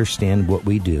understand what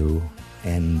we do,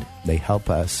 and they help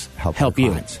us help you.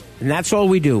 Clients. And that's all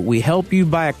we do. We help you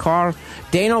buy a car.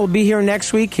 Dana will be here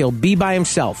next week. He'll be by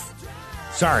himself.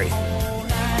 Sorry.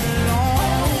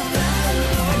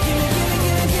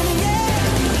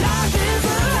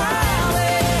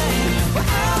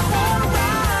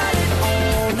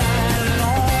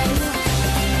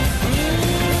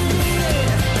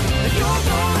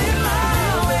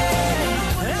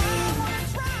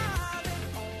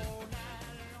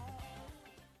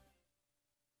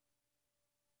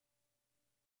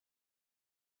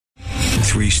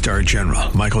 Three-star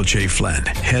General Michael J. Flynn,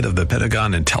 head of the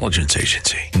Pentagon Intelligence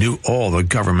Agency, knew all the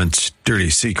government's dirty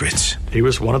secrets. He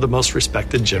was one of the most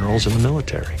respected generals in the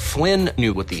military. Flynn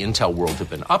knew what the intel world had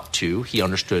been up to. He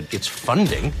understood its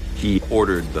funding. He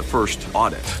ordered the first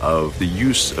audit of the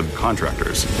use of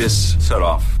contractors. This set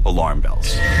off alarm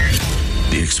bells.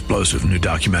 The explosive new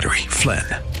documentary, Flynn,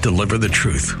 deliver the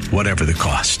truth, whatever the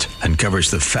cost, uncovers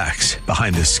the facts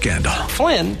behind the scandal.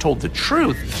 Flynn told the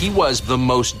truth. He was the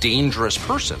most dangerous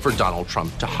person for Donald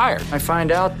Trump to hire. I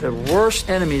find out the worst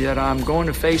enemy that I'm going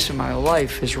to face in my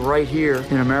life is right here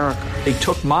in America. They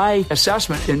took my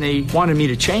assessment and they wanted me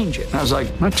to change it. And I was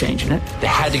like, I'm not changing it. They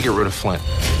had to get rid of Flynn.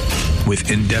 With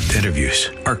in-depth interviews,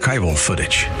 archival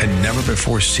footage, and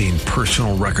never-before-seen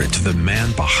personal records of the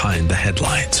man behind the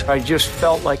headlines. I just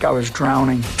felt like I was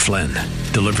drowning. Flynn,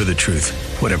 deliver the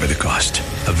truth, whatever the cost.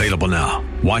 Available now.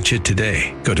 Watch it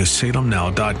today. Go to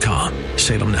salemnow.com.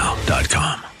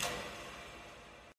 salemnow.com.